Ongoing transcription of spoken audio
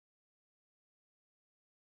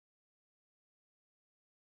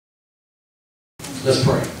Let's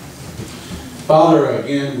pray. Father,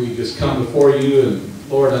 again, we just come before you,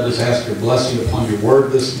 and Lord, I just ask your blessing upon your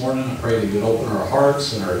word this morning. I pray that you'd open our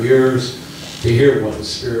hearts and our ears to hear what the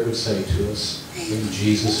Spirit would say to us. In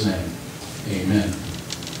Jesus' name, amen.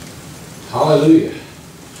 Hallelujah.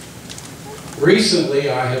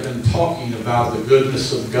 Recently, I have been talking about the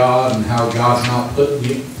goodness of God and how God's not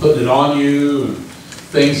putting it on you and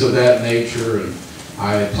things of that nature. And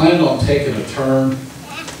I planned on taking a turn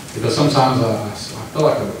because sometimes I feel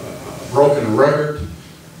like a broken record,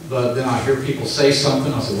 but then I hear people say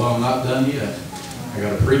something. I say, well, I'm not done yet. I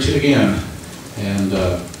got to preach it again. And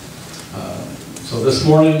so this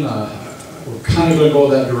morning, we're kind of going to go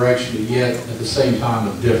that direction, but yet at the same time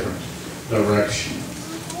a different direction.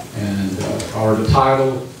 And the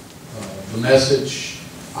title, the message,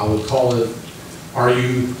 I would call it, Are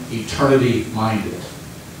You Eternity Minded?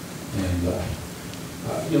 And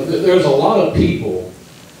there's a lot of people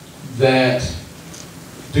that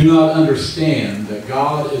do not understand that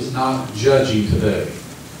God is not judging today.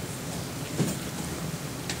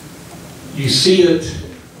 You see it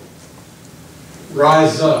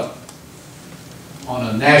rise up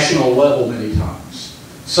on a national level many times,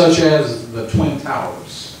 such as the Twin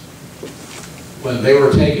Towers. When they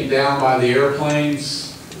were taken down by the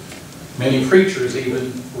airplanes, many preachers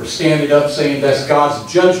even were standing up saying that's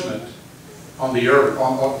God's judgment on the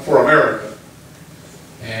earth for America.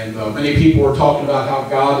 And many people were talking about how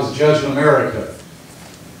God is judging America.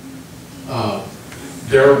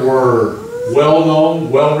 There were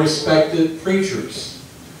well-known, well-respected preachers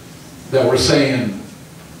that were saying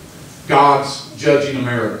God's judging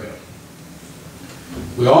America.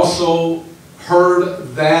 We also heard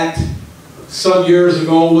that some years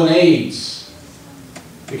ago when AIDS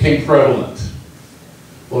became prevalent.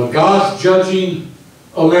 Well, God's judging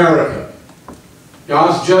America.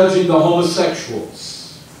 God's judging the homosexuals.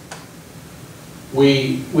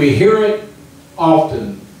 We hear it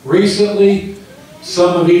often. Recently,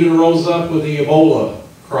 some have even rose up with the Ebola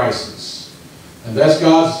crisis. And that's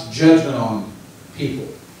God's judgment on people.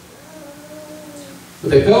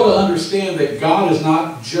 But they fail to understand that God is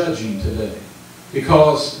not judging today,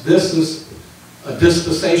 because this is a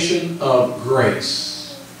dispensation of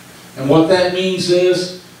grace. And what that means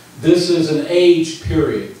is this is an age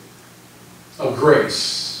period of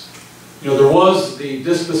grace. There was the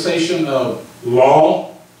dispensation of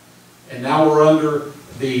law, and now we're under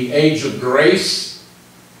the age of grace.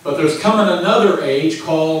 But there's coming another age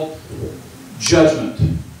called judgment,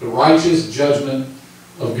 the righteous judgment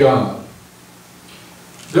of God.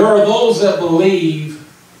 There are those that believe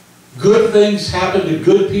good things happen to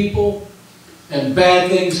good people and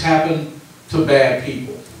bad things happen to bad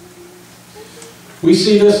people. We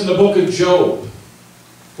see this in the book of Job,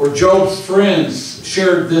 where Job's friends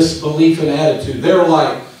shared this belief and attitude. They were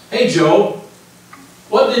like, hey Job,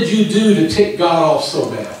 what did you do to tick God off so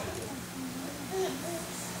bad?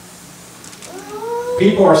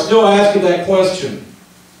 People are still asking that question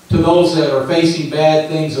to those that are facing bad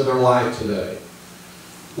things in their life today.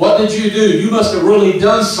 What did you do? You must have really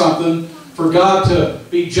done something for God to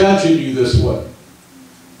be judging you this way.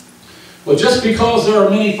 Well, just because there are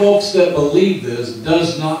many folks that believe this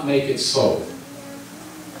does not make it so.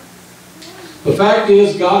 The fact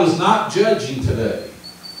is, God is not judging today.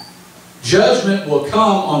 Judgment will come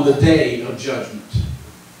on the day of judgment.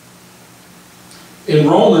 In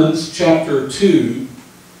Romans chapter 2,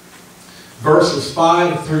 verses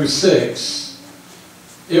 5 through 6,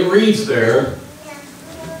 it reads there,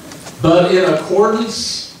 but in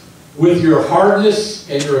accordance with your hardness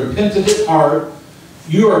and your impenitent heart,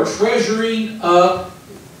 you are treasuring up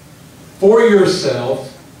for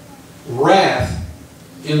yourself wrath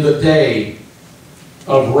in the day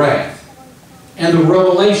of wrath, and the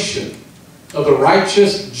revelation of the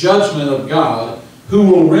righteous judgment of God, who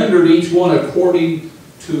will render each one according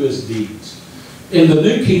to his deeds. In the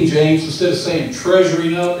New King James, instead of saying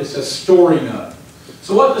treasuring up, it says storing up.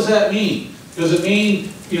 So what does that mean? Does it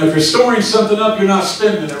mean, if you're storing something up, you're not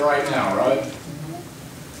spending it right now, right?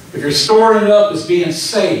 If you're storing it up, it's being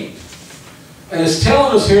saved. And it's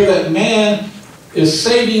telling us here that man is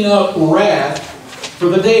saving up wrath for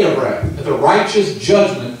the day of wrath, the righteous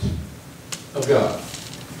judgment of God.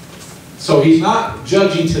 So he's not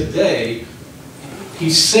judging today.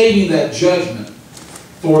 He's saving that judgment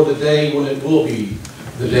for the day when it will be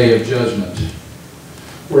the day of judgment.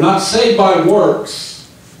 We're not saved by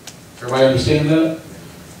works. Everybody understand that?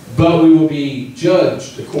 But we will be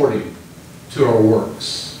judged according to our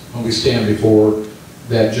works when we stand before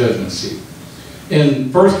that judgment seat.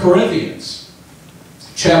 In 1 Corinthians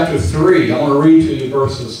chapter 3, I want to read to you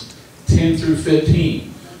verses 10 through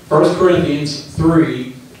 15. 1 Corinthians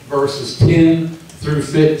 3, verses 10 through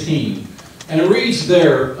 15. And it reads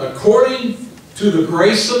there, according to the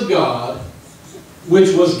grace of God,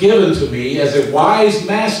 which was given to me as a wise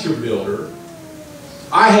master builder,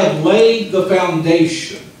 I have laid the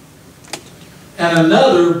foundation, and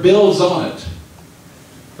another builds on it.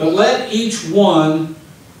 But let each one,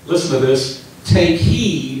 listen to this, take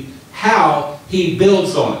heed how he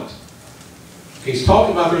builds on it. He's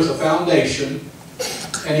talking about there's a foundation,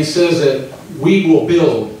 and he says that we will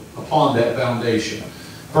build upon that foundation.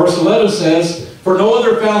 Verse 11 says, for no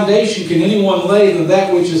other foundation can anyone lay than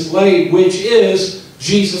that which is laid, which is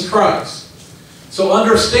Jesus Christ. So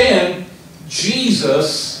understand,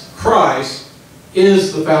 Jesus Christ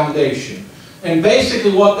is the foundation. And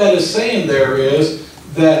basically what that is saying there is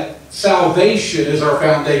that salvation is our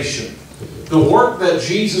foundation. The work that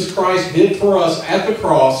Jesus Christ did for us at the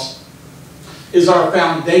cross is our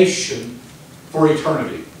foundation for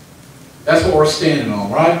eternity. That's what we're standing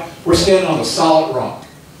on, right? We're standing on a solid rock.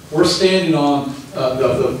 We're standing on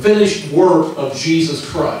the finished work of Jesus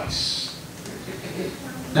Christ.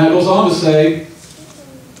 Now it goes on to say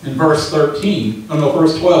in verse 12,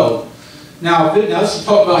 now let's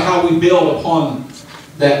talk about how we build upon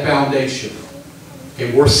that foundation.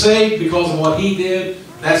 Okay, we're saved because of what He did.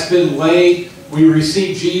 That's been laid. We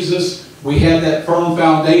receive Jesus. We have that firm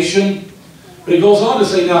foundation. But it goes on to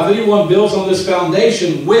say, now if anyone builds on this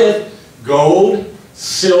foundation with gold,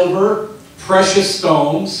 silver, precious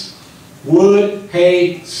stones, wood,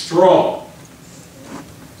 hay, straw.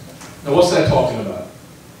 Now what's that talking about?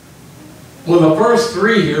 Well, the first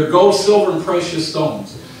three here, gold, silver, and precious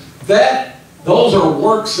stones. Those are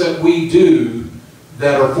works that we do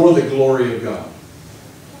that are for the glory of God.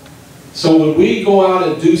 So when we go out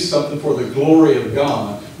and do something for the glory of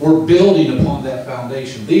God, we're building upon that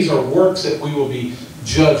foundation. These are works that we will be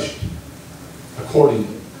judged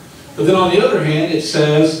accordingly. But then on the other hand, it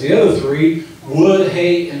says, the other three, wood,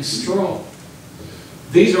 hay, and straw.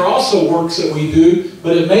 These are also works that we do,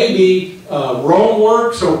 but it may be wrong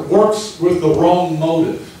works or works with the wrong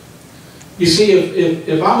motive. You see,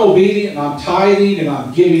 if I'm obedient and I'm tithing and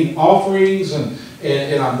I'm giving offerings and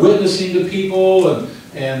I'm witnessing to people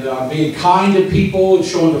and I'm being kind to people and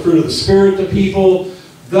showing the fruit of the Spirit to people,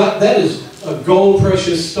 that is gold,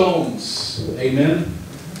 precious stones. Amen?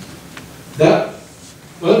 Well,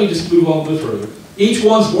 let me just move on a bit further. Each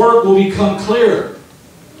one's work will become clear,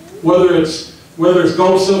 whether it's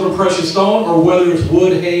gold, silver, precious stone, or whether it's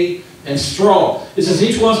wood, hay, and straw. It says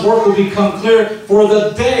each one's work will become clear for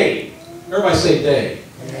the day. Everybody say day.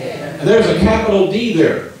 Yeah. And there's a capital D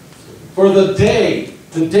there. For the day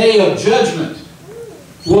of judgment,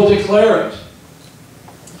 will declare it.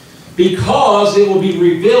 Because it will be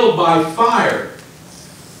revealed by fire.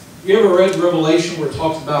 You ever read Revelation where it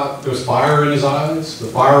talks about there's fire in his eyes, the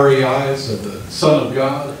fiery eyes of the Son of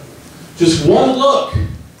God? Just one look.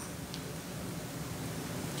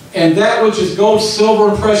 And that which is gold, silver,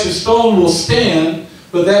 and precious stone will stand,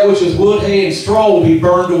 but that which is wood, hay, and straw will be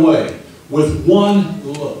burned away with one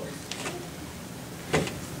look.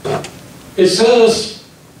 It says,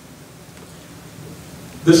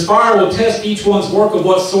 this fire will test each one's work of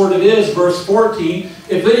what sort it is. Verse 14,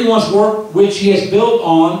 if anyone's work which he has built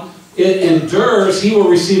on, it endures, he will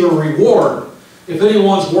receive a reward. If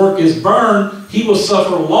anyone's work is burned, he will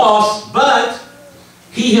suffer loss, but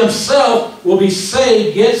he himself will be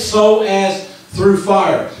saved, yet so as through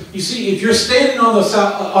fire. You see, if you're standing on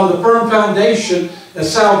the firm foundation of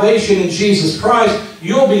salvation in Jesus Christ,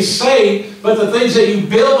 you'll be saved, but the things that you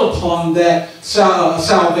build upon that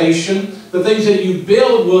salvation, the things that you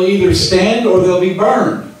build will either stand or they'll be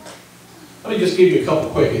burned. Let me just give you a couple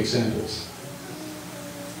quick examples.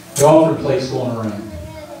 The offering plate's going around.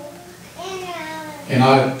 And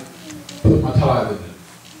I put my tithe in it.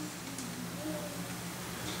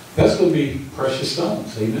 That's going to be precious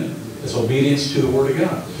stones. Amen. It's obedience to the Word of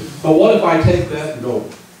God. But what if I take that and go,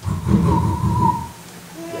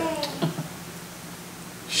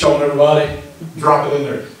 showing everybody, drop it in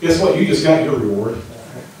there. Guess what? You just got your reward.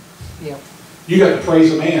 Yeah. You got to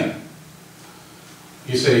praise a man.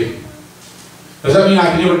 You see, does that mean I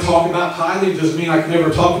can never talk about tithing? Does it mean I can never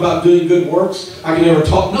talk about doing good works? I can never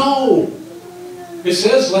talk? No. It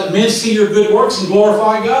says, let men see your good works and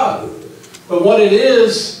glorify God. But what it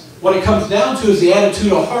is, what it comes down to is the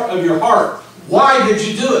attitude of your heart. Why did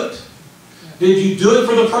you do it? Did you do it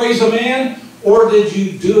for the praise of man? Or did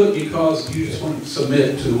you do it because you just want to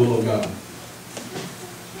submit to the will of God?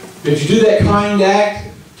 Did you do that kind act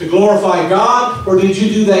to glorify God? Or did you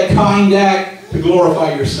do that kind act to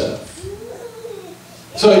glorify yourself?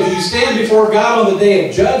 So if you stand before God on the day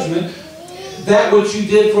of judgment, that which you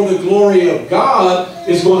did for the glory of God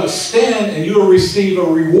is going to stand and you will receive a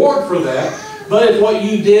reward for that. But if what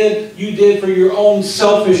you did for your own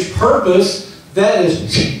selfish purpose, that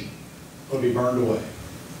is going to be burned away.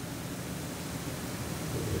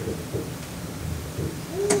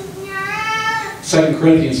 Second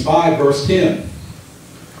Corinthians 5, verse 10.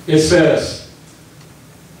 It says,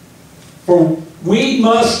 "For we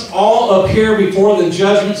must all appear before the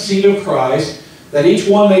judgment seat of Christ, that each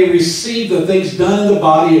one may receive the things done in the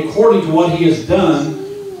body according to what he has done,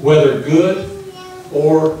 whether good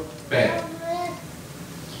or bad."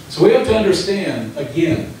 So we have to understand,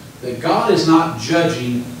 again, that God is not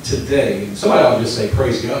judging today. Somebody ought to just say,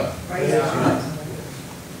 praise God. Praise God.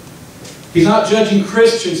 He's not judging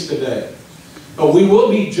Christians today. But we will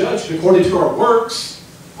be judged according to our works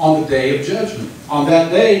on the day of judgment. On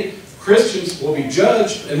that day, Christians will be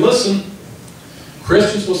judged. And listen,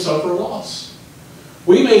 Christians will suffer loss.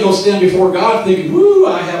 We may go stand before God thinking, woo,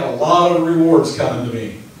 I have a lot of rewards coming to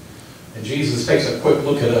me. And Jesus takes a quick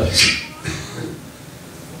look at us.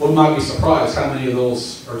 We might be surprised how many of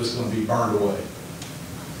those are just going to be burned away.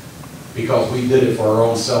 Because we did it for our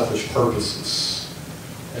own selfish purposes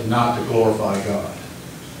and not to glorify God.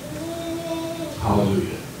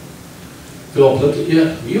 Hallelujah. Philip looked at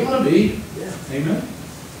you. You ought to be. Yeah. Amen.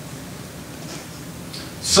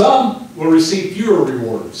 Some will receive fewer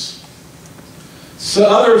rewards. So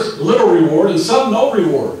others little reward, and some no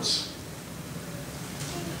rewards.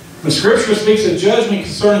 When Scripture speaks of judgment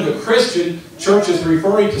concerning the Christian, church is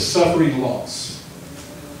referring to suffering loss.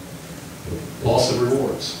 Loss of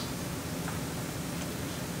rewards.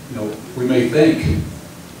 You know, we may think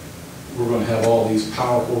we're going to have all these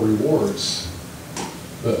powerful rewards,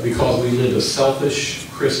 but because we live a selfish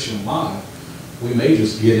Christian life, we may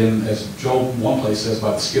just get in, as Job one place says,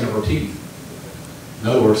 by the skin of our teeth. In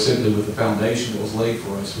other words, simply with the foundation that was laid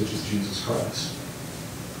for us, which is Jesus Christ.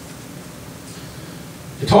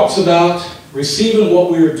 It talks about receiving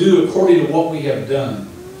what we are due according to what we have done.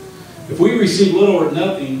 If we receive little or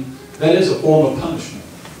nothing, that is a form of punishment,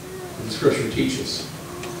 that the Scripture teaches.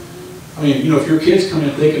 I mean, you know, if your kids come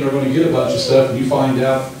in thinking they're going to get a bunch of stuff and you find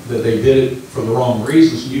out that they did it for the wrong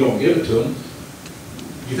reasons and you don't give it to them,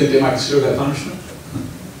 you think they might consider that punishment?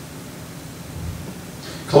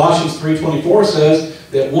 Colossians 3:24 says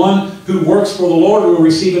that one who works for the Lord will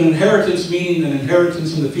receive an inheritance, meaning an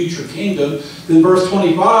inheritance in the future kingdom. Then verse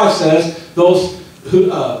 25 says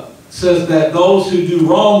that those who do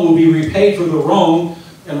wrong will be repaid for the wrong,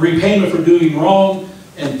 and repayment for doing wrong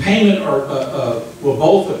and payment will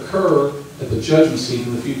both occur at the judgment seat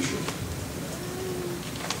in the future.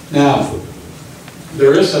 Now,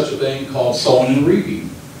 there is such a thing called sowing and reaping.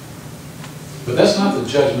 But that's not the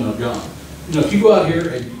judgment of God. You know, if you go out here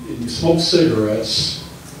and you smoke cigarettes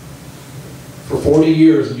for 40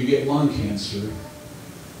 years and you get lung cancer,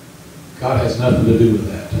 God has nothing to do with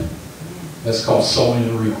that. That's called sowing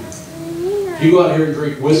and reaping. If you go out here and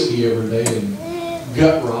drink whiskey every day and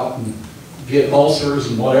gut rot and get ulcers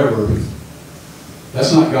and whatever,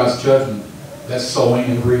 that's not God's judgment. That's sowing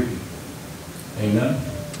and reaping. Amen.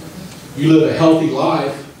 You live a healthy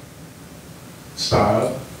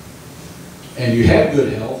lifestyle and you have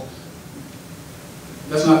good health,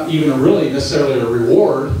 that's not even really necessarily a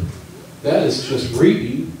reward. That is just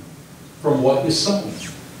reaping from what is sown.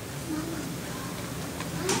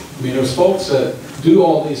 I mean, there's folks that do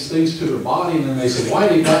all these things to their body and then they say, why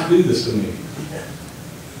did God do this to me?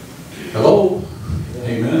 Hello?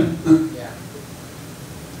 Amen. Yeah.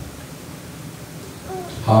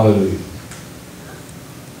 Hallelujah.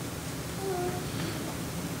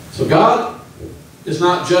 So God is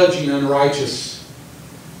not judging the unrighteous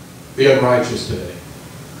today.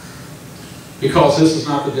 Because this is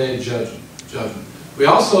not the day of judgment. We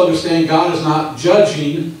also understand God is not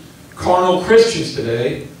judging carnal Christians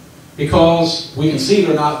today because we can see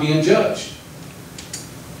they're not being judged.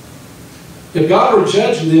 If God were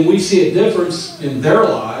judging them, we see a difference in their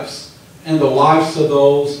lives and the lives of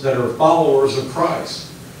those that are followers of Christ.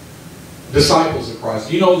 Disciples of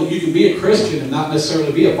Christ. You know that you can be a Christian and not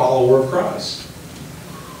necessarily be a follower of Christ.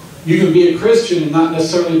 You can be a Christian and not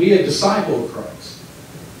necessarily be a disciple of Christ.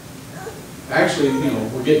 Actually, you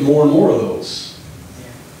know, we're getting more and more of those.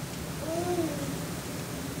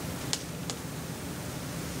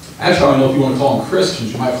 Actually, I don't know if you want to call them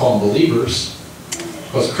Christians. You might call them believers.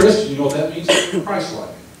 Because Christian, you know what that means?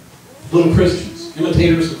 Christ-like. Little Christians.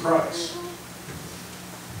 Imitators of Christ.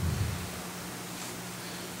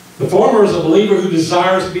 The former is a believer who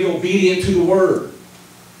desires to be obedient to the Word.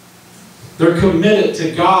 They're committed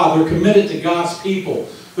to God. They're committed to God's people.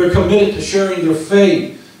 They're committed to sharing their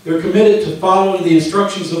faith. They're committed to following the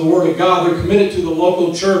instructions of the Word of God. They're committed to the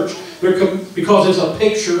local church. because it's a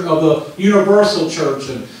picture of the universal church.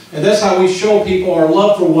 And that's how we show people our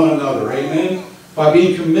love for one another. Amen? By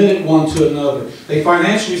being committed one to another. They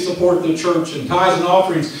financially support the church in tithes and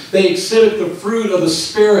offerings. They exhibit the fruit of the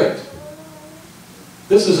Spirit.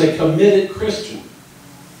 This is a committed Christian.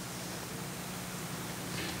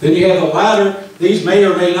 Then you have the latter. These may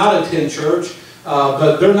or may not attend church,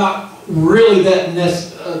 but they're not really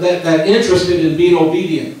that interested in being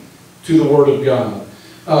obedient to the Word of God.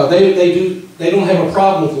 They don't have a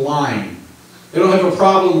problem with lying. They don't have a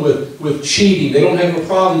problem with cheating. They don't have a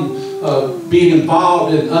problem being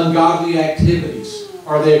involved in ungodly activities.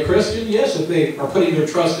 Are they a Christian? Yes, if they are putting their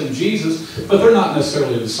trust in Jesus, but they're not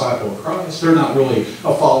necessarily a disciple of Christ. They're not really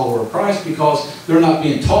a follower of Christ because they're not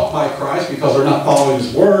being taught by Christ, because they're not following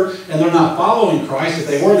His Word, and they're not following Christ. If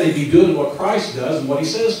they were, they'd be doing what Christ does and what He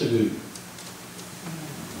says to do.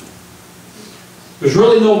 There's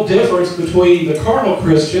really no difference between the carnal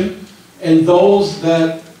Christian and those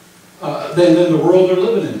that than the world they're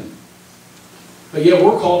living in. But yet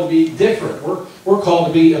we're called to be different. We're called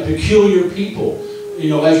to be a peculiar people. You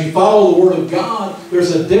know, as you follow the Word of God,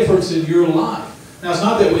 there's a difference in your life. Now, it's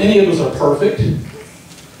not that any of us are perfect,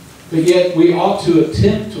 but yet we ought to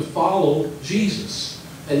attempt to follow Jesus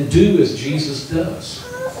and do as Jesus does.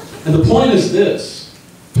 And the point is this,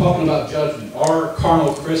 talking about judgment. Are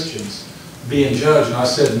carnal Christians being judged? And I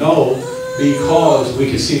said no, because we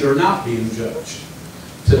can see they're not being judged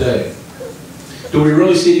today. Do we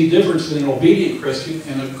really see any difference in an obedient Christian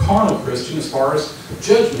and a carnal Christian as far as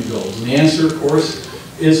judgment goes? And the answer, of course,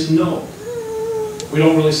 is no. We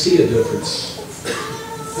don't really see a difference.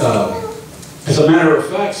 As a matter of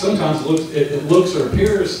fact, sometimes it looks or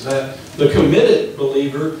appears that the committed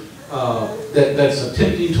believer that's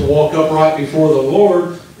attempting to walk upright before the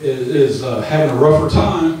Lord is having a rougher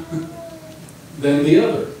time than the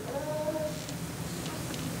other.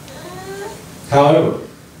 However,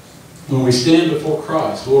 when we stand before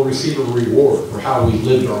Christ, we'll receive a reward for how we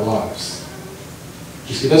lived our lives.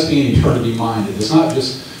 You see, that's being eternity minded. It's not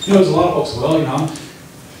just, you know, there's a lot of folks, well, you know,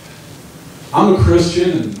 I'm a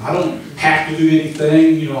Christian and I don't have to do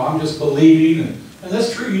anything, you know, I'm just believing. And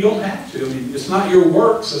that's true, you don't have to. I mean, it's not your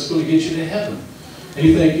works that's going to get you to heaven. And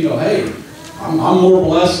you think, you know, hey, I'm more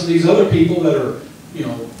blessed than these other people that are, you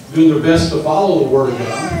know, doing their best to follow the Word of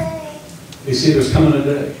God. You see, there's coming a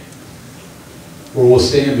day where we'll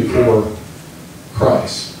stand before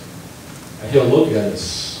Christ. And He'll look at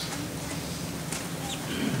us.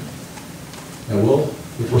 And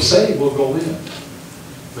if we're saved, we'll go in.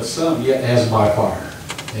 But some, yet as by fire.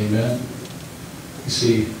 Amen? You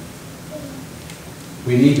see,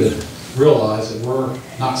 we need to realize that we're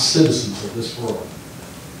not citizens of this world.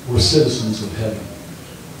 We're citizens of heaven.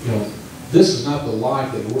 You know, this is not the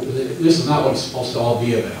life this is not what it's supposed to all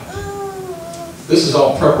be about. This is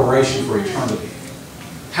all preparation for eternity.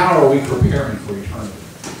 How are we preparing for eternity?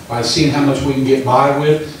 By seeing how much we can get by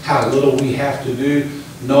with, how little we have to do?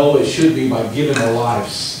 No, it should be by giving our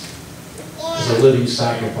lives as a living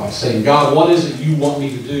sacrifice. Saying, God, what is it you want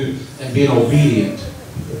me to do? And being obedient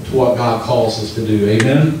to what God calls us to do.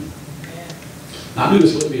 Amen? Now, I knew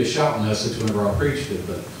this wouldn't be a shouting message whenever I preached it,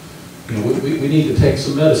 but you know, we need to take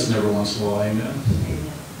some medicine every once in a while. Amen?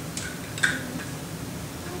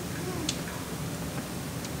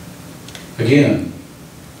 Again,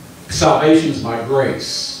 salvation is by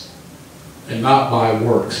grace and not by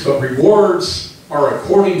works. But rewards are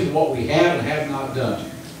according to what we have and have not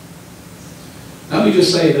done. Now, let me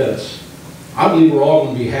just say this. I believe we're all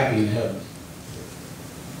going to be happy in heaven.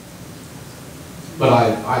 But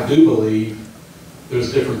I do believe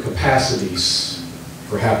there's different capacities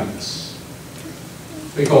for happiness.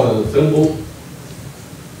 They call it a thimble.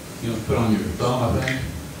 You know, put on your thumb, I think.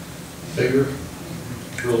 Bigger,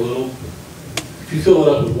 real little. If you fill it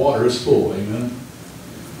up with water, it's full. Amen.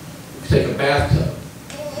 If you take a bathtub,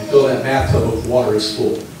 you fill that bathtub with water, it's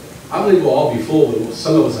full. I believe we'll all be full, but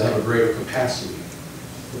some of us have a greater capacity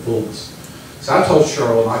for fullness. So I told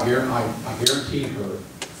Cheryl, and I guaranteed her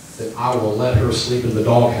that I will let her sleep in the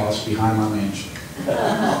doghouse behind my mansion.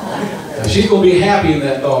 Now, she's going to be happy in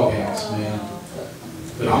that doghouse, man.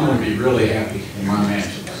 But I'm going to be really happy in my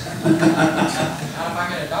mansion. Not if I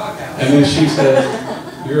get a doghouse. And then she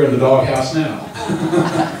said, you're in the doghouse now.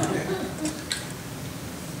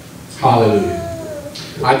 Hallelujah.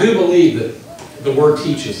 I do believe that the Word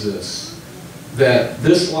teaches this, that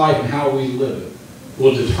this life and how we live it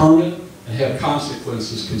will determine and have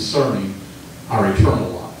consequences concerning our eternal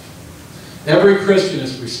life. Every Christian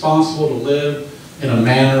is responsible to live in a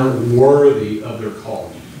manner worthy of their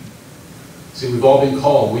calling. See, we've all been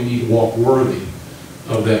called. We need to walk worthy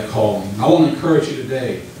of that calling. I want to encourage you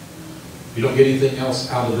today you don't get anything else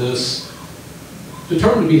out of this,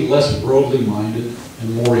 determine to be less worldly minded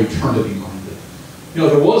and more eternity minded. You know,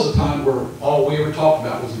 there was a time where all we ever talked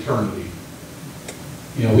about was eternity.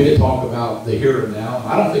 You know, we didn't talk about the here and now.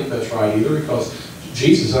 I don't think that's right either, because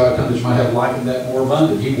Jesus, I come that you might have life and that more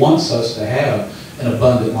abundant. He wants us to have an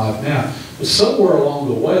abundant life now. But somewhere along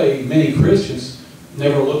the way, many Christians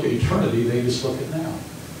never look at eternity, they just look at now.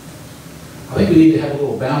 I think we need to have a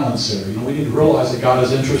little balance there. You know, we need to realize that God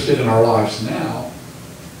is interested in our lives now,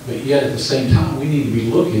 but yet at the same time, we need to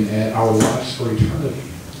be looking at our lives for eternity.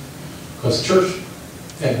 Because church,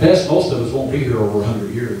 at best, most of us won't be here over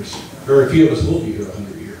 100 years. Very few of us will be here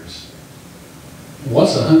 100 years.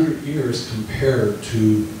 What's 100 years compared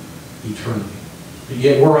to eternity? But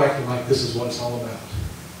yet we're acting like this is what it's all about.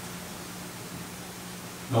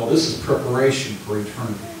 No, this is preparation for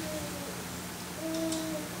eternity.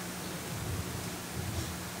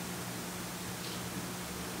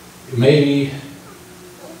 It may be,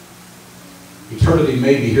 eternity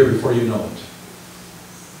may be here before you know it.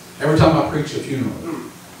 Every time I preach a funeral,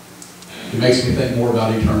 it makes me think more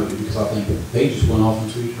about eternity, because I think they just went off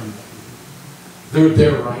into eternity. They're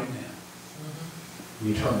there right now,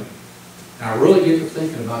 in eternity. And I really get to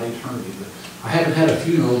thinking about eternity. But I haven't had a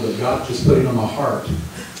funeral, but God just put it on my heart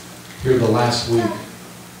here the last week.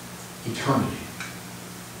 Eternity.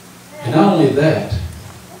 And not only that,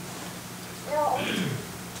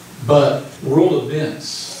 but world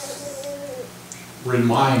events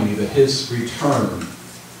remind me that His return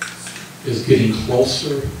is getting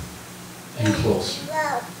closer and closer.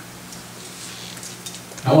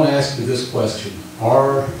 I want to ask you this question.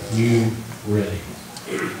 Are you ready?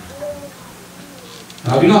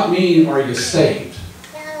 Now, I do not mean, are you saved?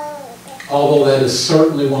 Although that is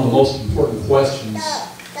certainly one of the most important questions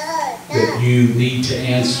that you need to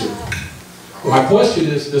answer. But my question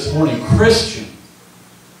is this morning, Christian,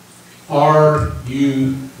 are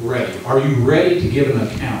you ready? Are you ready to give an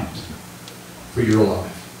account for your life?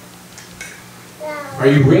 Are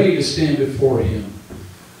you ready to stand before Him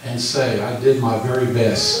and say, I did my very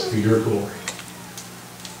best for your glory?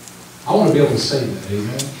 I want to be able to say that,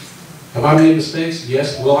 amen? Have I made mistakes?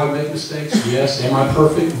 Yes. Will I make mistakes? Yes. Am I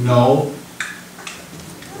perfect? No.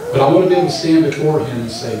 But I want to be able to stand before Him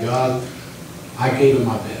and say, God, I gave it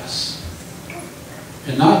my best.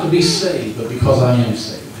 And not to be saved, but because I am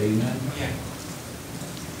saved. Amen? Yeah.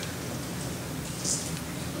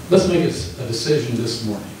 Let's make a decision this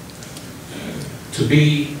morning to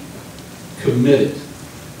be committed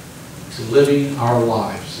to living our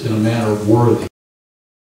lives in a manner worthy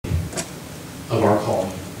of our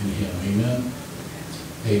calling in Him. Amen?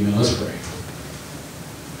 Amen. Let's pray.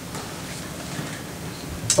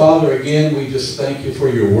 Father, again, we just thank You for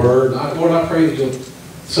Your word. Lord, I pray that You'll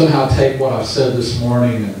somehow take what I've said this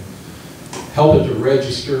morning and help it to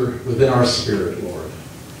register within our spirit, Lord,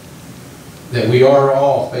 that we are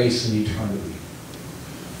all facing eternity.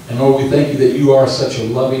 And Lord, we thank You that You are such a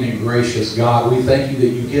loving and gracious God. We thank You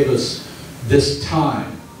that You give us this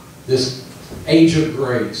time, this age of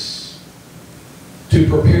grace, to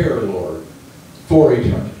prepare, Lord, for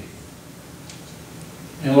eternity.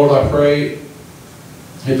 And Lord, I pray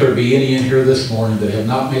if there be any in here this morning that have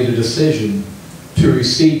not made a decision to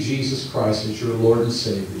receive Jesus Christ as your Lord and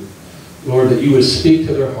Savior, Lord, that You would speak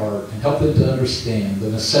to their heart and help them to understand the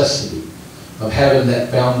necessity of having that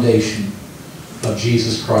foundation of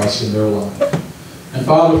Jesus Christ in their life. And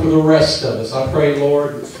Father, for the rest of us, I pray,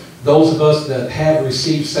 Lord, those of us that have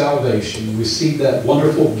received salvation and received that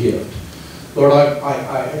wonderful gift, Lord,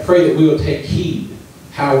 I pray that we will take heed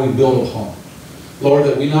how we build upon it. Lord,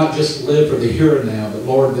 that we not just live for the here and now, but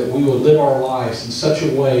Lord, that we will live our lives in such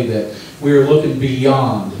a way that we are looking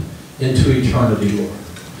beyond into eternity, Lord.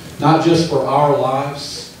 Not just for our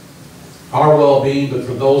lives, our well-being, but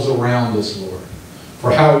for those around us, Lord.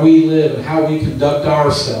 For how we live and how we conduct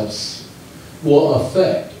ourselves will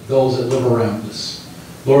affect those that live around us.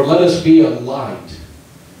 Lord, let us be a light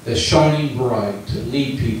that's shining bright to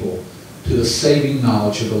lead people to the saving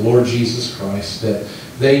knowledge of the Lord Jesus Christ, that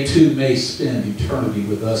they too may spend eternity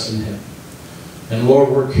with us in heaven. And Lord,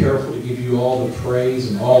 we're careful to give You all the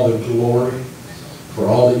praise and all the glory for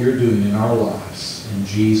all that You're doing in our lives. In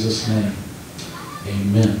Jesus' name,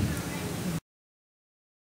 amen.